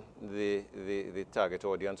widen the target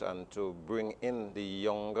audience and to bring in the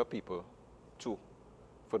younger people to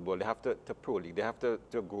football. They have to Pro League. They have to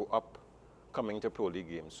grow up coming to Pro League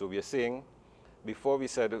games. So we are saying, before we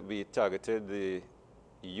said we targeted the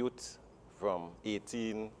youth from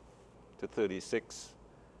 18 to 36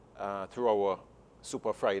 through our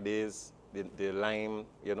Super Fridays, the lime,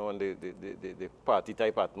 you know, and the party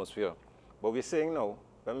type atmosphere. But we're saying now,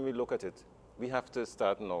 when we look at it, we have to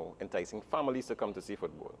start now enticing families to come to see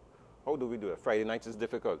football. How do we do it? Friday nights is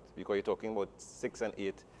difficult because you're talking about 6 and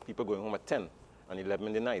 8 people going home at 10 and 11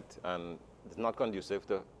 in the night, and it's not conducive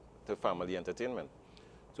to family entertainment.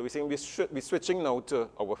 So we're saying we're switching now to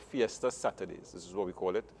our Fiesta Saturdays. This is what we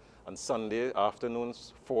call it. And Sunday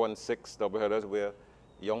afternoons, 4 and 6 doubleheaders where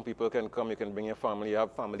young people can come, you can bring your family, you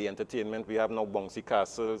have family entertainment. We have now bouncy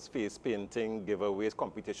castles, face painting, giveaways,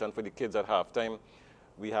 competition for the kids at halftime.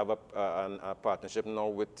 We have a partnership now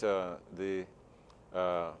with the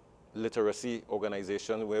literacy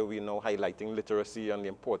organization where we're now highlighting literacy and the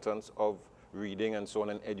importance of reading and so on,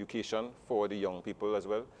 and education for the young people as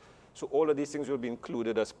well. So all of these things will be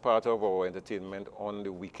included as part of our entertainment on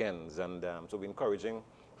the weekends. And so we're encouraging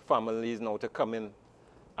families now to come in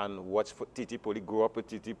and watch TT Pro League, grow up with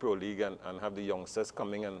TT Pro League, and have the youngsters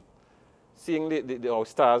coming and seeing our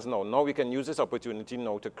stars now. Now we can use this opportunity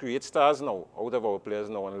now to create stars now out of our players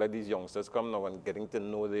now and let these youngsters come now and getting to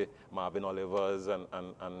know the Marvin Olivers and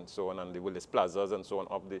so on, and the Willis Plazas and so on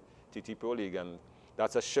of the TT Pro League. And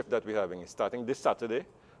that's a shift that we're having. Starting this Saturday,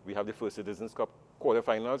 we have the First Citizens Cup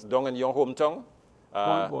quarterfinals down in your hometown.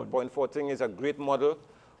 Point Fortin is a great model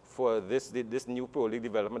for this new Pro League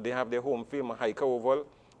development. They have their home field, Mahika Oval.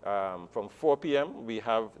 From 4 p.m., we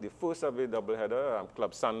have the first of the doubleheader,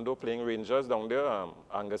 Club Sando playing Rangers down there.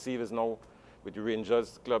 Angus Eve is now with the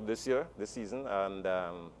Rangers club this season, and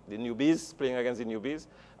the Newbies playing against the Newbies.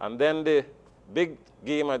 And then the big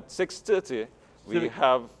game at 6:30, we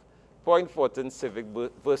have Point Fortin Civic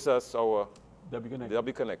versus our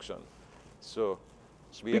W Connection. So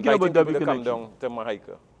we invite people to come down to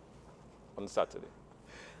Mahika on Saturday.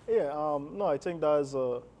 Yeah, no, I think that's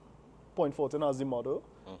Point Fortin as the model.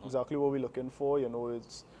 Exactly what we're looking for. You know,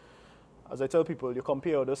 it's as I tell people, you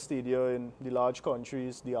compare other stadia in the large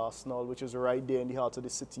countries, the Arsenal, which is right there in the heart of the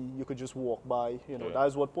city, you could just walk by. That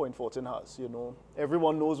is what Point Fortin has.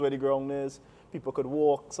 Everyone knows where the ground is. People could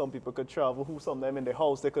walk, some people could travel. Some of them in their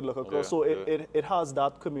house, they could look across. So it has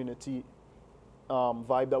that community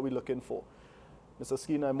vibe that we're looking for. Mr.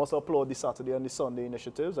 Skeen, I must applaud the Saturday and the Sunday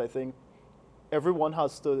initiatives. I think everyone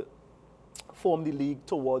has to form the league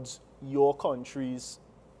towards your country's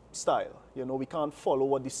style. We can't follow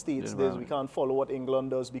what the States does. We can't follow what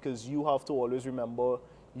England does, because you have to always remember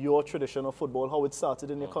your tradition of football, how it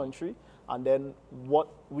started in your country, and then what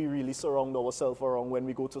we really surround ourselves around when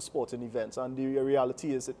we go to sporting events. And the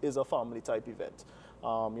reality is, it is a family type event.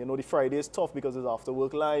 The Friday is tough because it's after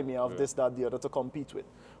work line, you have this, that, the other to compete with.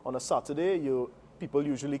 On a Saturday, people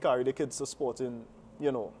usually carry the kids to sport in,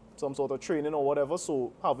 some sort of training or whatever,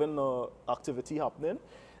 so having an activity happening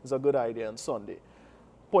is a good idea on Sunday.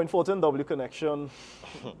 Point Fortin W Connection,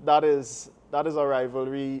 that is a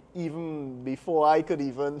rivalry even before I could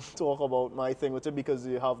even talk about my thing with it, because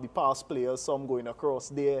you have the past players, some going across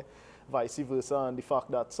there, vice versa, and the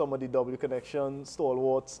fact that some of the W Connection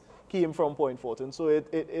stalwarts came from Point Fortin. So it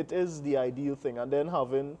is the ideal thing. And then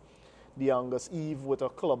having the Angus Eve with a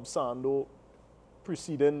Club Sando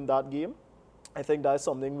preceding that game, I think that's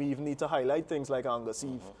something we even need to highlight. Things like Angus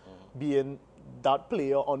Eve being that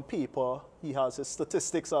player on paper, his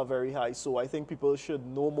statistics are very high, so I think people should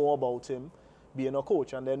know more about him being a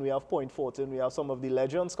coach. And then we have Point Fortin, we have some of the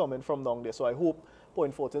legends coming from down there, so I hope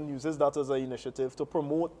Point Fortin uses that as an initiative to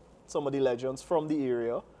promote some of the legends from the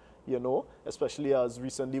area, especially as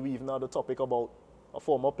recently we even had a topic about a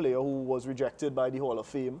former player who was rejected by the Hall of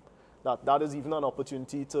Fame. That is even an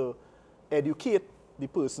opportunity to educate the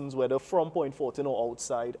persons, whether from Point Fortin or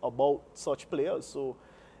outside, about such players. So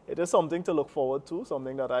it is something to look forward to,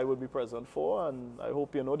 something that I will be present for, and I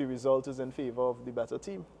hope the result is in favor of the better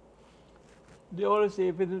team. They always say,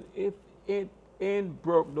 if it ain't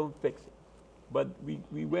broke, don't fix it. But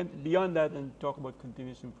we went beyond that and talked about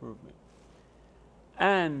continuous improvement.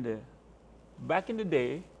 And back in the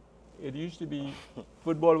day, it used to be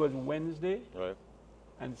football was Wednesday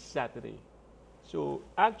and Saturday. So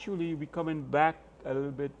actually, we're coming back a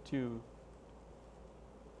little bit to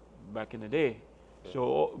back in the day.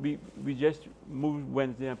 So we just moved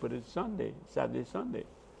Wednesday and put it Sunday, Saturday, Sunday.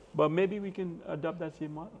 But maybe we can adopt that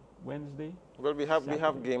same model, Wednesday. Well, we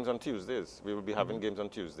have games on Tuesdays. We will be having games on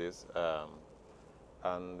Tuesdays,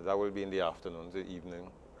 and that will be in the afternoon, the evening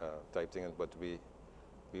type thing. But we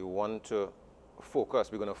want to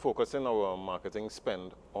focus. We're going to focus in our marketing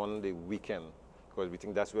spend on the weekend, because we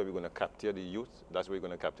think that's where we're going to capture the youth. That's where we're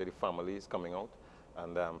going to capture the families coming out,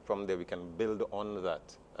 and from there we can build on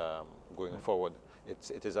that going forward.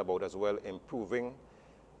 It is about as well improving.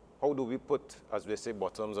 How do we put, as they say,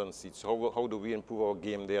 bottoms on seats? How do we improve our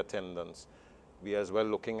game day attendance? We are as well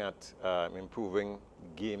looking at improving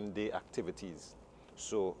game day activities.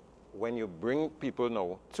 So when you bring people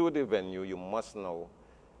now to the venue, you must now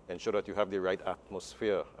ensure that you have the right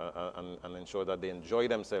atmosphere and ensure that they enjoy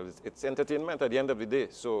themselves. It's entertainment at the end of the day.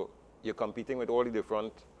 So you're competing with all the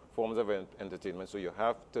different forms of entertainment, so you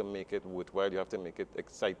have to make it worthwhile, you have to make it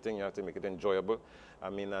exciting, you have to make it enjoyable. I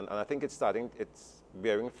mean, and I think it's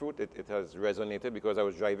bearing fruit. It has resonated, because I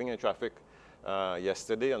was driving in traffic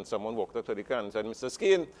yesterday, and someone walked up to the car and said, "Mr.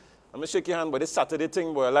 Skeen, I'm going to shake your hand, but this Saturday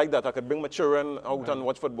thing, boy, I like that. I could bring my children out and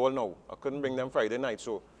watch football now. I couldn't bring them Friday night."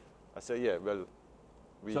 So I said, yeah, well,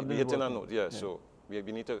 we hit in a note, so we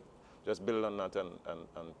need to just build on that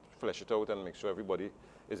and flesh it out and make sure everybody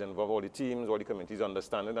is involved, all the teams, all the committees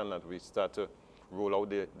understand it, and that we start to roll out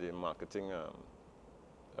the marketing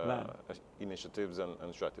initiatives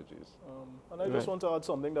and strategies. And I just want to add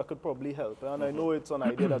something that could probably help, and I know it's an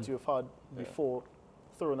idea that you've had before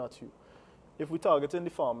thrown at you. If we target in the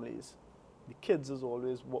families, the kids is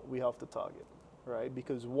always what we have to target, right?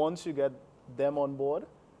 Because once you get them on board,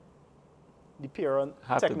 the parent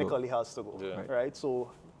technically has to go, right?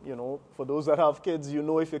 So, for those that have kids,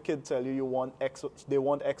 if your kid tell you they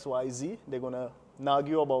want X, Y, Z, they're going to nag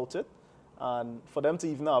you about it. And for them to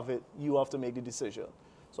even have it, you have to make the decision.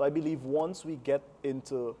 So I believe once we get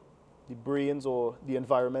into the brains or the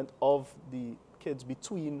environment of the kids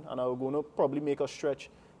between, and I'm going to probably make a stretch,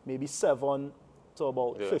 maybe 7 to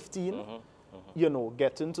about 15,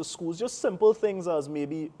 get into schools, just simple things as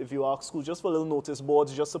maybe if you ask schools, just for little notice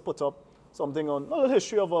boards, just to put up something on, a little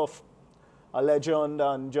history of a legend,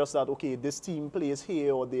 and just that, okay, this team plays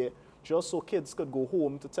here or there, just so kids could go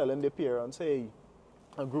home to telling their parents, hey,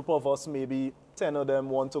 a group of us, maybe 10 of them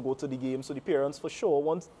want to go to the game. So the parents, for sure,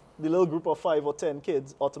 once the little group of 5 or 10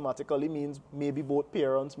 kids automatically means maybe both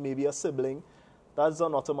parents, maybe a sibling, that's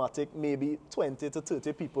an automatic maybe 20 to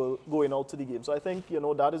 30 people going out to the game. So I think,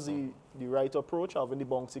 that is the right approach, having the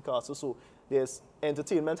bouncy castle. So there's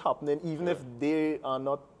entertainment happening, even if they are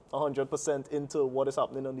not 100% into what is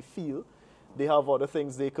happening on the field. They have other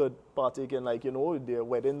things they could partake in, like, their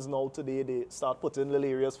weddings now today, they start putting little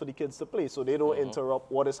areas for the kids to play, so they don't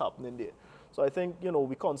interrupt what is happening there. So I think,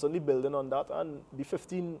 we're constantly building on that, and the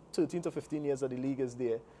 13 to 15 years that the league is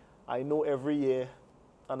there, I know every year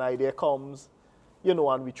an idea comes,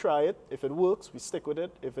 and we try it. If it works, we stick with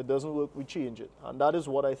it. If it doesn't work, we change it. And that is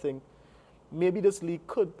what I think, maybe this league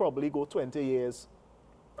could probably go 20 years.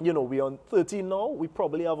 We're on 13 now. We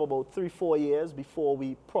probably have about 3-4 years before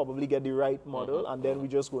we probably get the right model, and then we're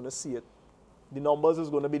just going to see it. The numbers is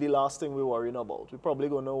going to be the last thing we're worrying about. We're probably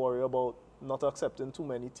going to worry about not accepting too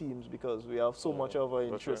many teams because we have so much of our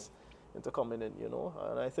interest into coming in,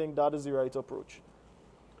 And I think that is the right approach,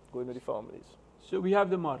 going with the families. So we have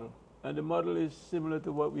the model, and the model is similar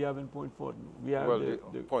to what we have in Point Fortin. We have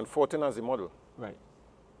the Point Fortin as the model. Right.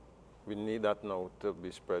 We need that now to be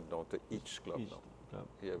spread now to each club now.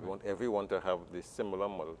 Yeah, we want everyone to have the similar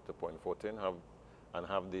model to Point Fortin, have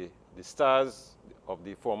the stars of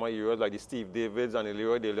the former years, like the Steve Davids and the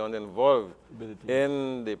Leroy De Leon, involved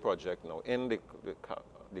in the project now, in the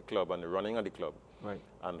club and the running of the club. Right.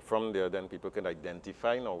 And from there, then people can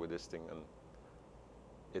identify now with this thing, and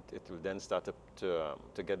it will then start to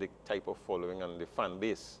get the type of following and the fan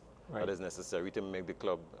base that is necessary to make the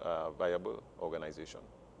club a viable organization.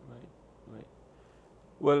 Right.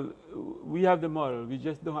 Well, we have the model. We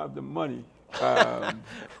just don't have the money.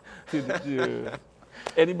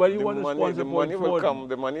 Anybody want to sponsor the money will come.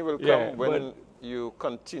 The money will come when you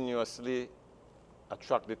continuously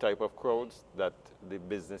attract the type of crowds that the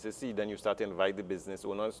businesses see. Then you start to invite the business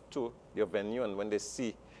owners to your venue, and when they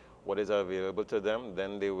see what is available to them,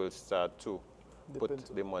 then they will start to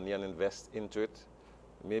put the money and invest into it.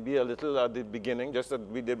 Maybe a little at the beginning, just as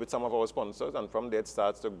we did with some of our sponsors, and from there it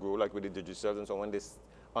starts to grow, like with the Digicels and so on. When they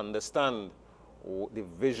understand the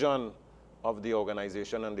vision of the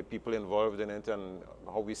organization and the people involved in it, and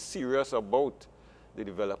how we're serious about the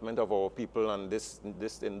development of our people and this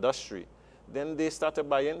industry, then they start to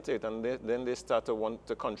buy into it, and then they start to want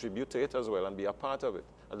to contribute to it as well and be a part of it.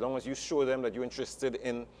 As long as you show them that you're interested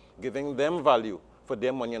in giving them value for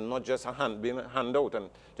their money, and not just being a handout and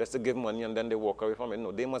just to give money and then they walk away from it.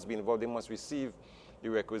 No, they must be involved. They must receive the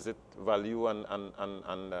requisite value and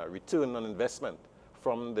return on investment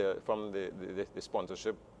from the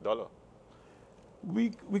sponsorship dollar.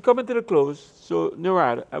 We coming to the close. So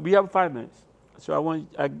Nurad, we have 5 minutes. So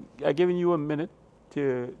I giving you a minute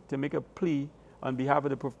to make a plea on behalf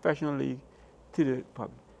of the professional league to the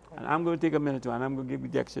public. And I'm going to take a minute too, and I'm going to give you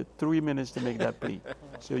Dexter 3 minutes to make that plea.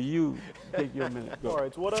 So you take your minute. Go. All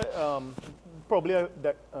right. What probably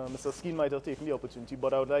Mr. Skeen might have taken the opportunity,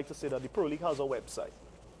 but I would like to say that the Pro League has a website.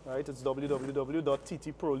 All right. It's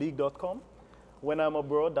www.ttproleague.com. When I'm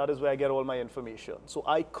abroad, that is where I get all my information. So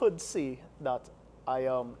I could say that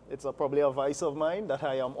it's probably a vice of mine that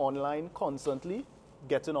I am online constantly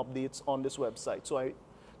getting updates on this website. So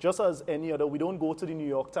just as any other, we don't go to the New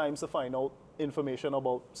York Times to find out information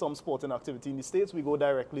about some sporting activity in the States. We go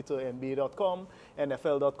directly to NBA.com,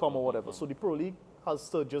 NFL.com, or whatever. So the Pro League has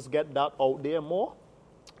to just get that out there more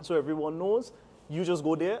so everyone knows. You just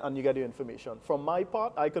go there and you get your information. From my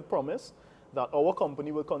part, I could promise that our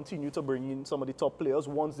company will continue to bring in some of the top players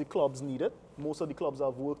once the clubs need it. Most of the clubs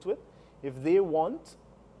I've worked with, if they want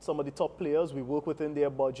some of the top players, we work within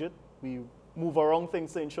their budget. We move around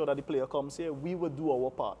things to ensure that the player comes here. We will do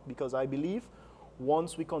our part, because I believe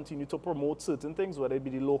once we continue to promote certain things, whether it be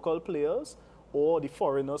the local players or the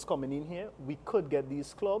foreigners coming in here, we could get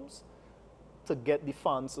these clubs to get the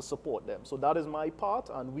fans to support them. So that is my part,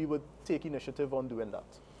 and we would take initiative on doing that.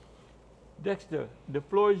 Dexter, the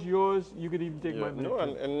floor is yours. You can even take my minute. No,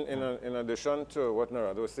 and in addition to what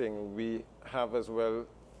Narado was saying, we have as well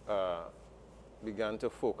began to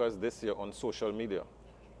focus this year on social media.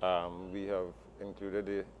 We have included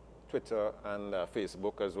the Twitter and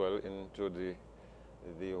Facebook as well into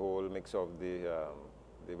the whole mix of the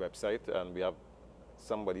website, and we have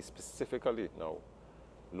somebody specifically now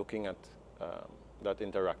looking at that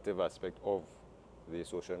interactive aspect of the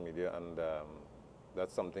social media, and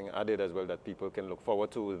that's something added as well that people can look forward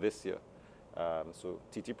to this year. So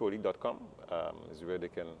ttproleague.com is where they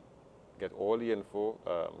can get all the info,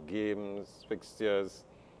 games, fixtures,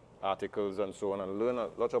 articles, and so on, and learn a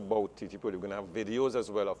lot about TT Pro League. We're going to have videos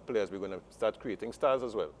as well of players. We're going to start creating stars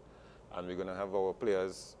as well. And we're going to have our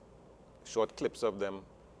players, short clips of them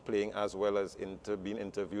playing, as well as being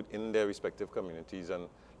interviewed in their respective communities, and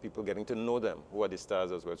people getting to know them, who are the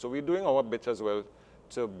stars as well. So we're doing our bit as well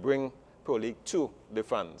to bring Pro League to the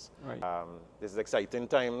fans. Right. This is exciting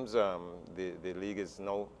times. The league is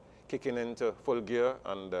now kicking into full gear,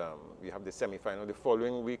 and we have the semi-final the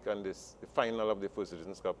following week, and the final of the First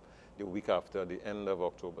Citizens Cup the week after, the end of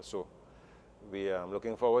October. So we are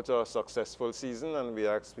looking forward to a successful season, and we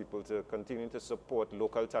ask people to continue to support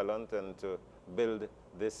local talent and to build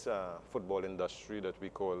this football industry that we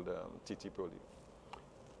call TT Pro League.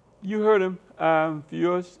 You heard him,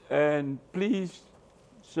 viewers, and please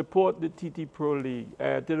support the TT Pro League.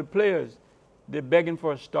 To the players, they're begging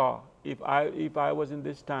for a star. If I was in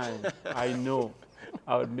this time, I know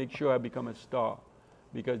I would make sure I become a star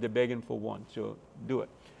because they're begging for one. So do it.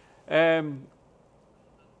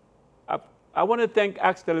 I want to thank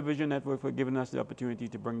Axe Television Network for giving us the opportunity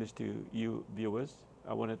to bring this to you viewers.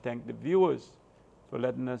 I want to thank the viewers for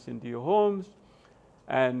letting us into your homes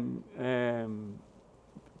and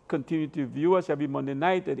continue to view us every Monday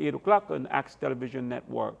night at 8 o'clock on Axe Television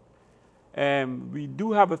Network. We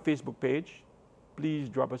do have a Facebook page. Please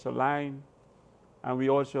drop us a line. And we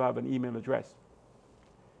also have an email address,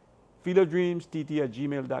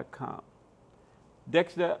 fieldofdreamstt@gmail.com.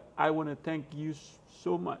 Dexter, I want to thank you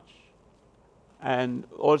so much. And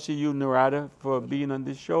also you, Narada, for being on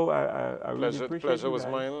this show. I really appreciate it. Pleasure was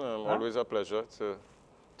mine. Always a pleasure to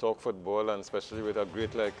talk football, and especially with a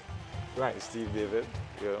great like Steve David.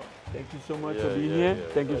 You know. Thank you so much for being here.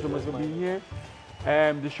 Thank you so much for being here.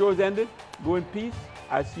 The show is ended. Go in peace.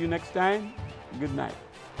 I'll see you next time. Good night.